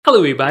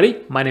Hello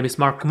everybody, my name is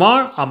Mark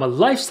Kumar. I'm a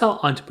lifestyle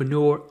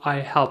entrepreneur. I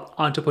help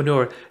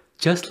entrepreneurs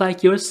just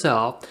like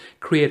yourself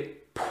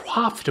create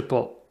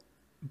profitable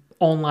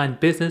online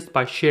business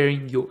by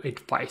sharing your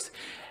advice.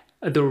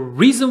 The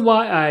reason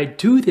why I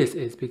do this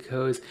is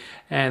because,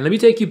 and let me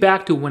take you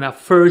back to when I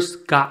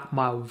first got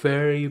my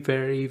very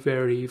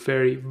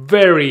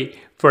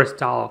first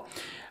dollar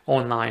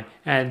online,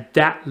 and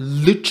that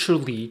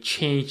literally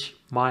changed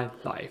my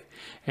life.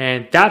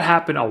 And that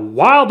happened a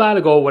while back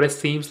ago, what it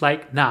seems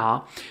like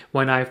now,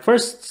 when I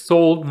first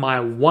sold my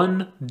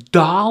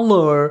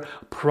 $1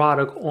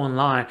 product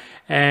online.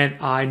 And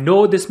I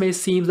know this may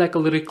seem like a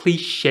little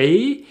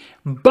cliche,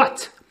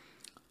 but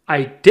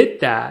I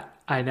did that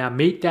and I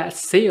made that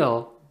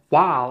sale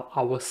while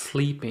I was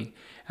sleeping.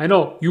 I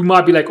know you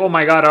might be like, oh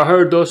my God, I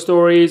heard those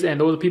stories and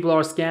those people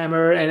are a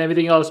scammer and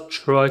everything else.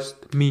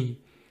 Trust me,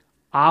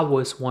 I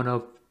was one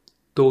of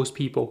those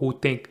people who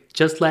think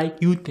just like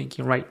you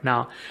thinking right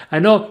now. I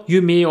know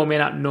you may or may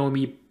not know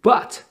me,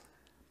 but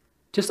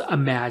just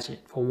imagine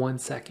for 1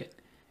 second,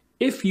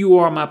 if you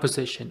are in my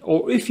position,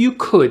 or if you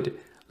could,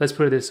 let's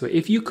put it this way,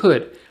 if you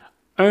could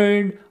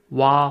earn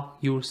while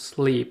you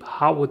sleep,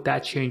 how would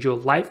that change your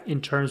life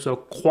in terms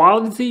of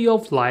quality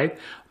of life,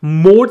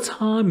 more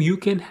time you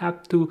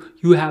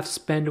have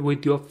spent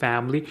with your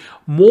family,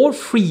 more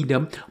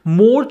freedom,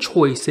 more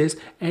choices,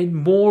 and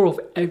more of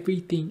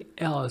everything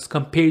else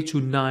compared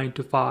to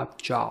 9-to-5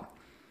 job.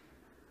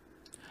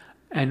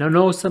 And I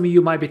know some of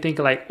you might be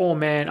thinking like, oh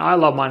man, I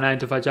love my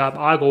 9-to-5 job.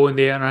 I go in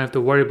there and I don't have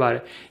to worry about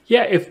it.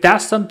 Yeah, if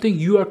that's something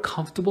you are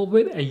comfortable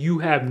with and you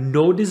have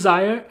no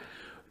desire,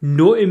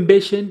 no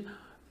ambition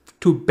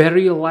to better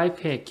your life,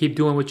 hey, keep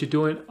doing what you're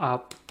doing. I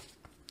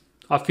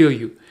feel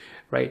you,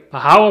 right? But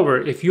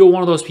however, if you're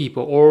one of those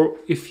people, or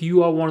if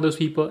you are one of those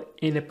people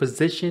in a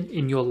position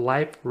in your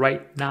life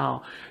right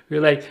now,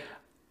 you're like,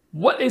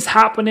 what is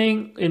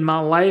happening in my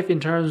life in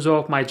terms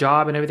of my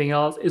job and everything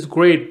else is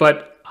great,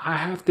 but I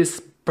have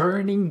this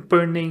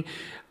burning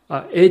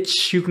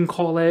itch, you can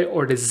call it,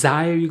 or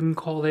desire, you can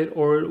call it,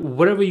 or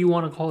whatever you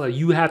want to call it.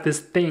 You have this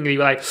thing that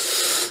you're like,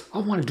 I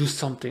want to do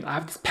something. I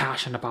have this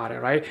passion about it,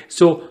 right?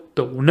 So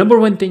the number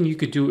one thing you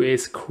could do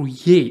is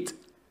create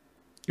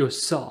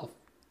yourself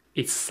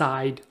a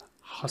side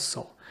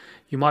hustle.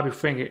 You might be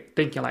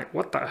thinking like,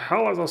 what the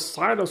hell is a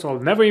side hustle?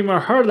 I've never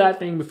even heard that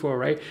thing before,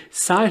 right?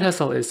 Side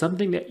hustle is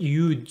something that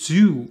you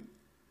do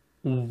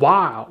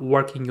while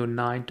working your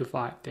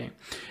 9-to-5 thing.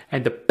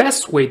 And the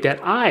best way that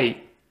I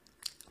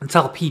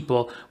tell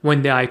people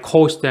when I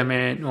coach them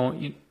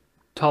and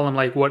tell them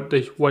like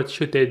what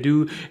should they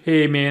do.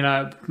 Hey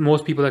man,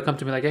 most people that come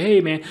to me like, hey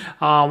man,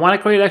 want to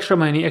create extra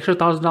money, extra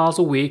 $1,000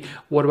 a week.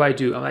 What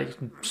do? I'm like,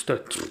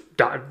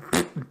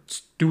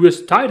 do a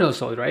side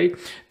hustle, right?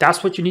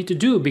 That's what you need to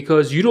do,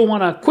 because you don't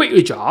want to quit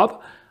your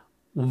job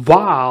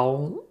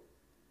while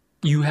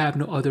you have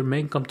no other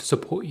income to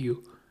support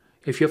you.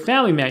 If you're a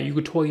family man, you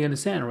could totally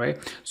understand, right?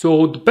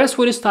 So the best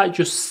way to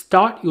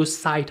start your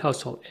side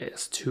hustle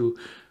is to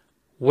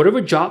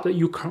whatever job that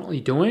you're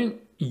currently doing,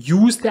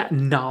 use that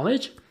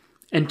knowledge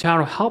and try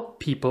to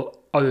help people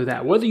other than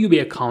that. Whether you be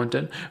an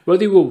accountant,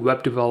 whether you be a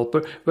web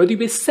developer, whether you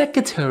be a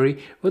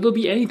secretary, whether it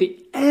be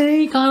anything,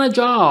 any kind of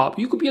job.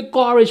 You could be a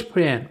garbage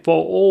man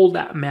for all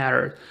that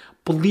matters.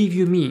 Believe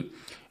you me,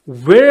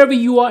 wherever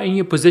you are in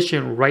your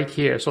position right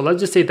here. So let's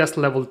just say that's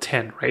level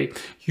 10, right?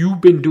 You've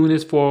been doing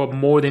this for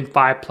more than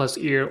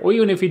 5+ years, or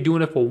even if you're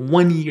doing it for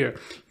 1 year,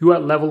 you're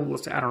at level,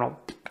 let's say, I don't know,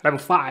 level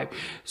 5.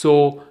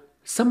 So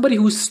somebody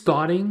who's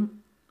starting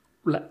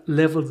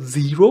level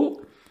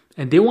 0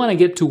 and they want to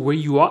get to where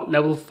you are,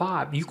 level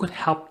 5, you could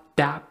help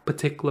that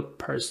particular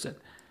person.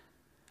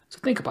 So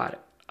think about it.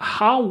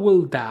 How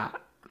will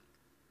that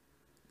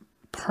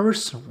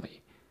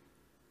personally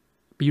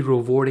be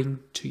rewarding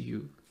to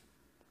you?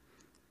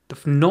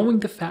 Knowing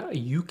the fact that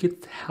you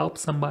could help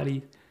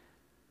somebody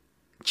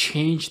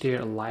change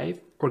their life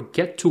or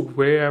get to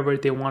wherever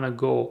they want to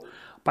go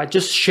by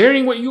just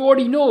sharing what you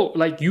already know.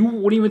 Like, you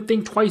wouldn't even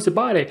think twice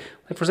about it.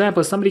 Like, for example,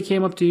 if somebody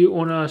came up to you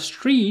on a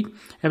street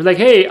and was like,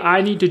 hey,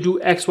 I need to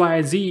do X, Y,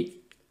 and Z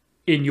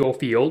in your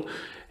field,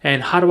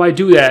 and how do I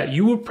do that?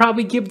 You would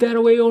probably give that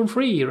away on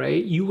free,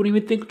 right? You wouldn't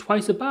even think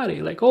twice about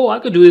it. Like, oh, I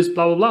could do this,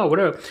 blah, blah, blah,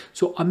 whatever.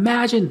 So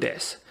imagine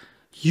this.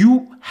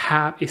 You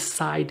have a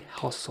side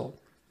hustle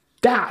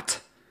that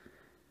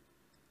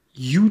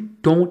you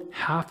don't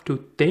have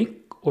to think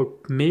or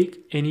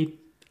make any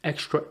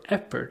extra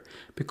effort,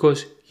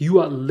 because you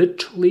are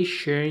literally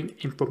sharing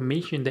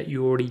information that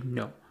you already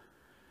know.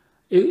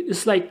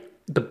 It's like,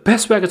 the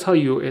best way I can tell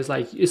you is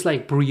like, it's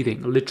like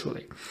breathing,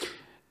 literally,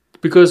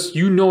 because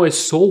you know it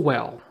so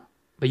well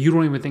that you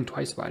don't even think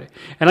twice about it.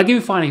 And I'll give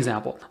you a fine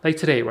example. Like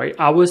today, right?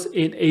 I was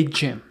in a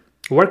gym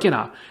working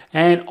out,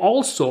 and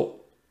also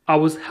I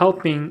was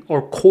helping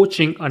or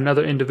coaching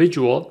another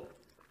individual,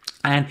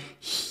 and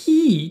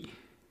he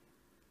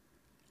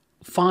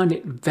found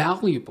it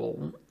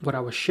valuable what I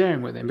was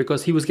sharing with him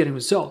because he was getting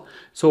results.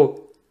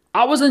 So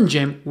I was in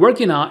gym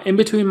working out. In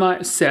between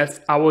my sets,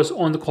 I was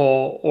on the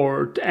call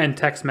and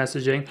text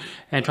messaging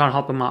and trying to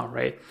help him out,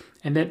 right?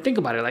 And then think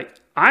about it, like,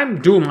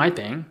 I'm doing my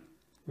thing.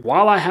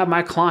 while I have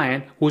my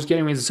client who's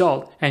getting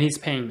result and he's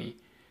paying me.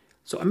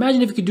 So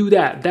imagine if you could do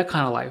that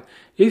kind of life.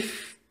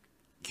 If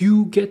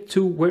you get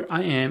to where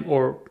I am,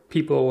 or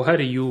people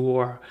ahead of you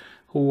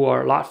who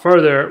are a lot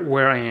further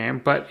where I am,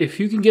 but if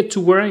you can get to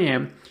where I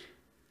am,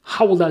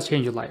 how will that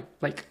change your life?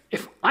 Like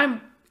if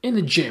I'm in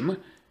the gym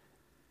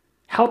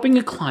helping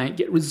a client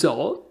get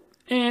result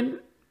and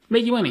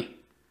making money,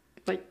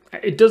 like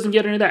it doesn't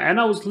get into that. And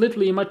I was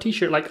literally in my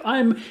t-shirt, like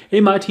I'm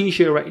in my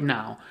t-shirt right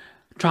now,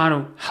 trying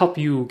to help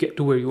you get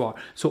to where you are.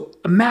 So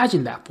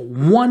imagine that for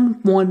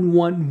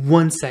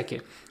one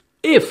second.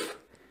 If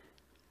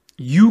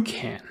you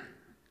can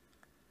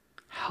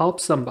help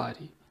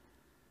somebody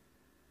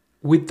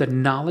with the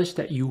knowledge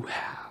that you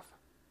have,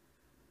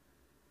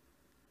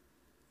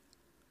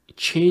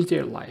 change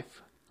their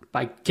life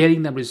by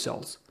getting them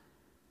results,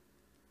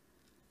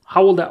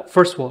 how will that,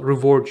 first of all,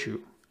 reward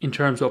you in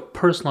terms of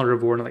personal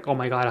reward? Like, oh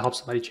my God, I helped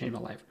somebody change my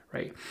life,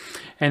 right?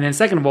 And then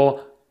second of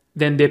all,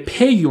 then they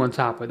pay you on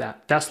top of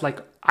that. That's like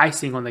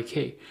icing on the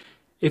cake.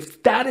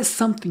 If that is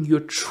something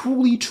you're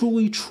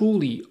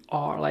truly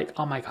are like,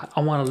 oh my God,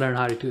 I want to learn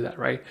how to do that,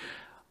 right?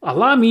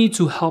 Allow me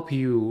to help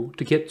you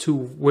to get to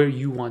where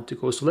you want to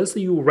go. So let's say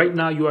you right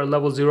now you are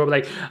level 0,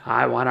 like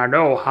I want to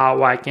know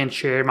how I can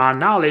share my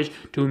knowledge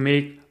to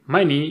make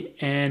money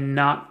and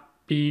not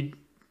be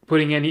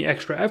putting any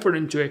extra effort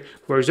into it.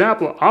 For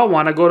example, I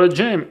want to go to the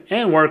gym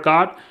and work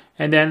out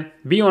and then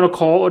be on a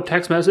call or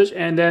text message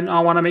and then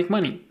I want to make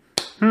money.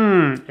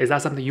 Is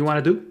that something you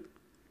want to do?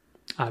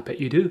 I bet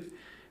you do.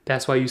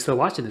 That's why you're still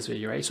watching this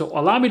video, right? So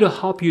allow me to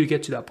help you to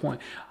get to that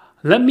point.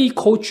 Let me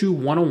coach you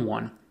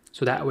one-on-one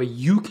so that way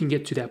you can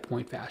get to that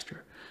point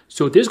faster.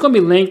 So there's going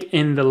to be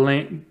a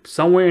link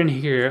somewhere in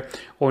here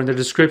or in the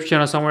description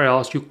or somewhere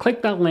else. You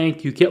click that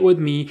link, you get with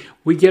me,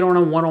 we get on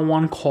a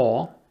one-on-one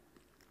call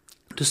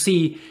to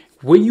see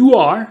where you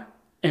are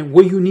and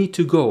where you need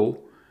to go.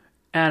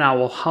 And I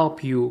will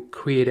help you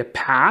create a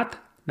path,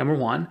 number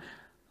one.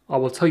 I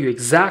will tell you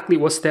exactly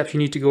what steps you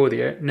need to go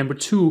there. Number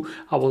two,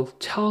 I will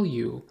tell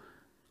you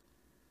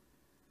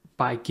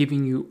by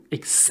giving you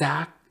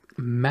exact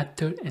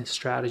method and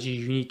strategy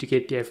you need to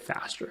get there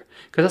faster.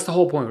 Because that's the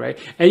whole point, right?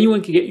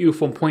 Anyone can get you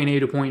from point A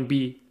to point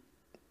B.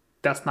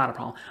 That's not a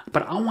problem.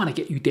 But I want to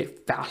get you there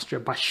faster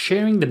by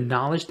sharing the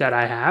knowledge that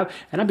I have.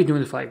 And I've been doing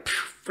this for like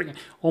freaking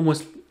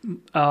almost,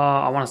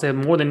 I want to say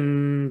more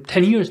than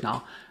 10 years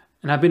now.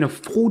 And I've been in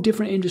 4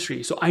 different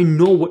industries. So I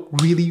know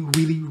what really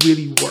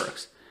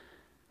works.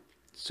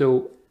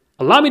 So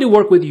allow me to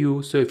work with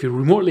you. So if you're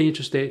remotely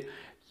interested,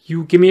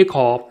 you give me a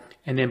call.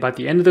 And then by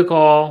the end of the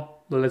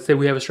call, let's say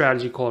we have a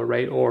strategy call,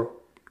 right? Or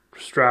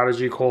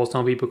strategy call,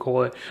 some people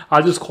call it.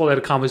 I'll just call it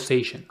a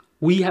conversation.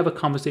 We have a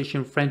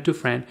conversation friend to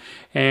friend.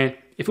 And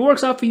if it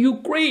works out for you,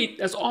 great.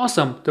 That's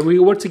awesome. Then we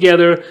work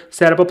together,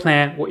 set up a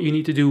plan, what you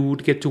need to do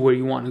to get to where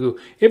you want to go.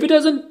 If it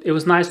doesn't, it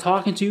was nice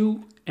talking to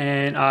you.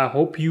 And I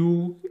hope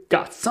you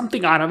got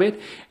something out of it.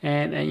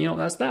 And you know,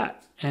 that's that.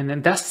 And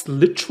then that's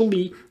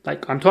literally,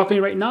 like I'm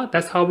talking right now,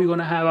 that's how we're going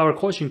to have our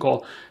coaching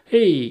call.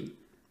 Hey,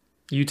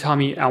 you tell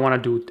me I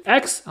want to do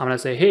X. I'm going to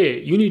say,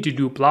 hey, you need to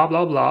do blah,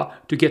 blah, blah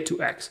to get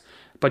to X.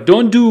 But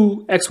don't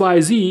do X,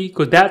 Y, Z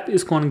because that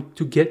is going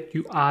to get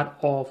you out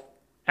of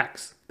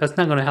X. That's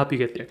not going to help you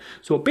get there.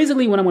 So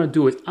basically what I'm going to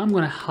do is I'm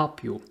going to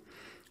help you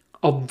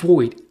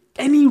avoid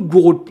any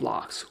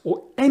roadblocks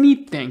or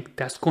anything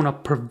that's going to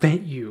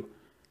prevent you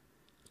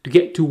to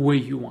get to where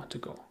you want to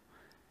go.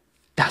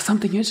 That's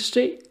something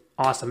interesting?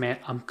 Awesome, man.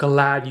 I'm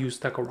glad you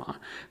stuck around.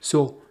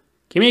 So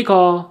give me a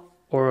call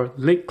or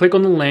click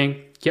on the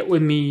link. Get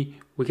with me.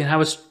 We can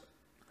have a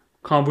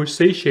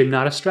conversation,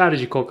 not a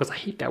strategy call, because I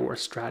hate that word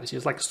strategy.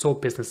 It's like so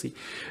businessy.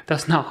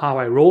 That's not how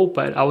I roll,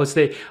 but I would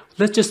say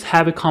let's just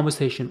have a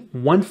conversation,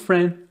 one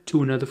friend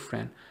to another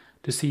friend,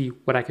 to see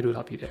what I can do to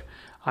help you there.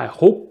 I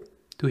hope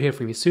to hear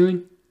from you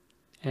soon,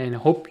 and I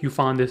hope you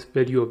found this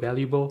video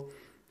valuable,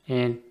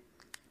 and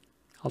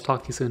I'll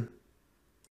talk to you soon.